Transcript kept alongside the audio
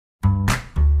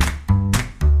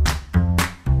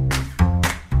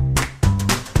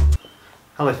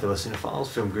Hello fellow cinephiles,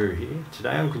 Film Guru here.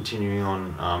 Today I'm continuing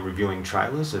on reviewing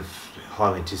trailers of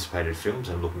highly anticipated films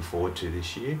I'm looking forward to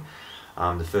this year.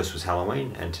 The first was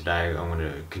Halloween, and today I'm going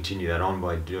to continue that on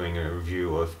by doing a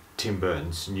review of Tim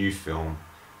Burton's new film,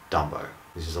 Dumbo.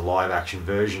 This is a live action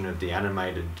version of the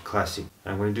animated classic.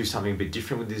 I'm going to do something a bit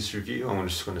different with this review. I'm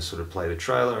just going to sort of play the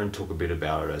trailer and talk a bit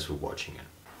about it as we're watching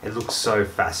it. It looks so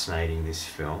fascinating, this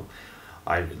film.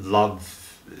 I love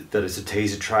that it's a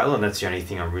teaser trailer, and that's the only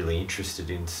thing I'm really interested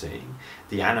in seeing.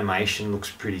 The animation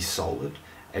looks pretty solid.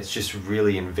 It's just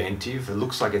really inventive. It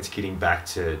looks like it's getting back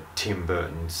to Tim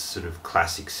Burton's sort of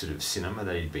classic sort of cinema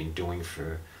that he'd been doing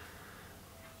for...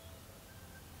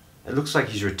 It looks like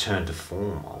he's returned to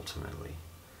form, ultimately.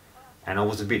 And I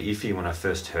was a bit iffy when I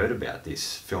first heard about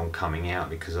this film coming out,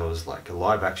 because I was like, a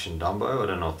live action Dumbo? I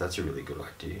don't know if that's a really good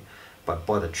idea. But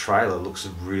by the trailer, it looks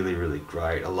really, really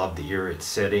great. I love the era it's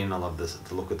set in. I love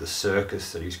the look of the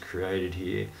circus that he's created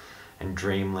here, and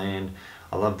Dreamland.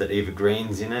 I love that Eva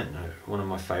Green's in it, one of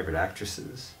my favourite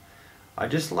actresses. I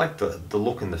just like the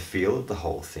look and the feel of the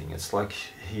whole thing. It's like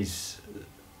he's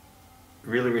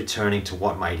really returning to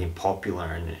what made him popular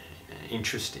and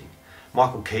interesting.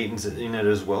 Michael Keaton's in it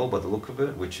as well, by the look of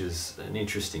it, which is an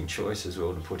interesting choice as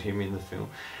well to put him in the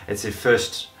film. It's their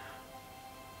first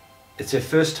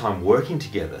time working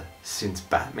together since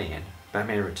Batman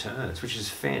Returns, which is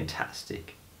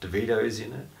fantastic. DeVito's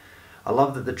in it. I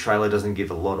love that the trailer doesn't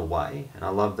give a lot away, and I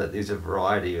love that there's a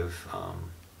variety of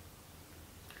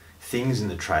things in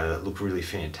the trailer that look really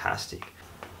fantastic.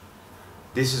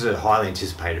 This is a highly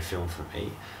anticipated film for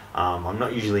me. I'm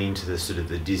not usually into the sort of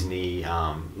the Disney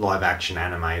live action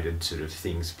animated sort of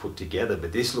things put together,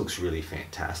 but this looks really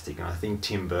fantastic, and I think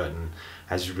Tim Burton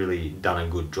has really done a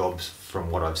good job from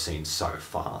what I've seen so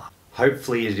far.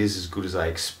 Hopefully it is as good as I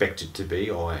expect it to be,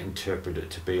 or I interpret it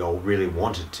to be, or really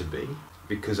want it to be,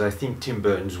 because I think Tim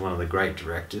Burton's one of the great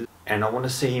directors, and I want to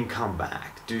see him come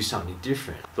back, do something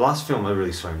different. The last film I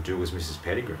really saw him do was Mrs.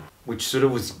 Pettigrew, which sort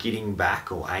of was getting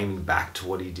back or aiming back to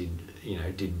what he did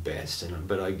best.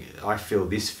 But I feel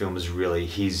this film is really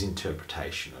his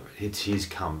interpretation of it. It's his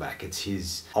comeback. It's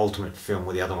his ultimate film,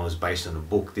 where the other one was based on a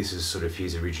book. This is sort of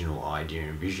his original idea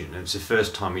and vision. And it's the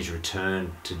first time he's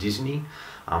returned to Disney,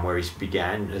 where he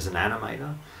began as an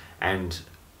animator, and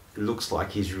it looks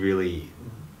like he's really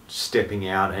stepping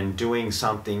out and doing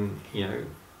something,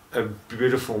 a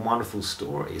beautiful, wonderful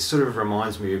story. It sort of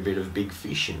reminds me a bit of Big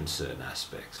Fish in certain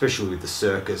aspects, especially with the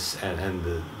circus and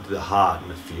the heart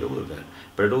and the feel of it.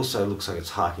 But it also looks like it's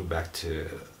harking back to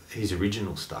his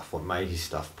original stuff, what made his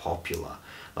stuff popular,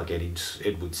 like Edward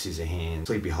Scissorhands,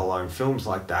 Sleepy Hollow, and films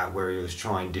like that, where he was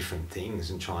trying different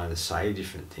things and trying to say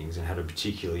different things and had a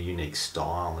particularly unique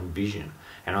style and vision.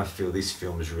 And I feel this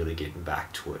film is really getting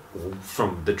back to it. Well,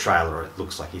 from the trailer, it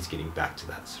looks like he's getting back to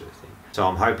that sort of thing. So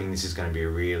I'm hoping this is going to be a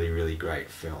really, really great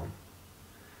film,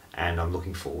 and I'm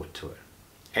looking forward to it.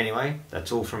 Anyway,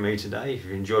 that's all from me today. If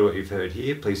you've enjoyed what you've heard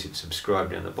here, please hit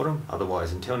subscribe down the bottom.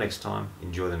 Otherwise, until next time,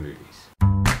 enjoy the movies.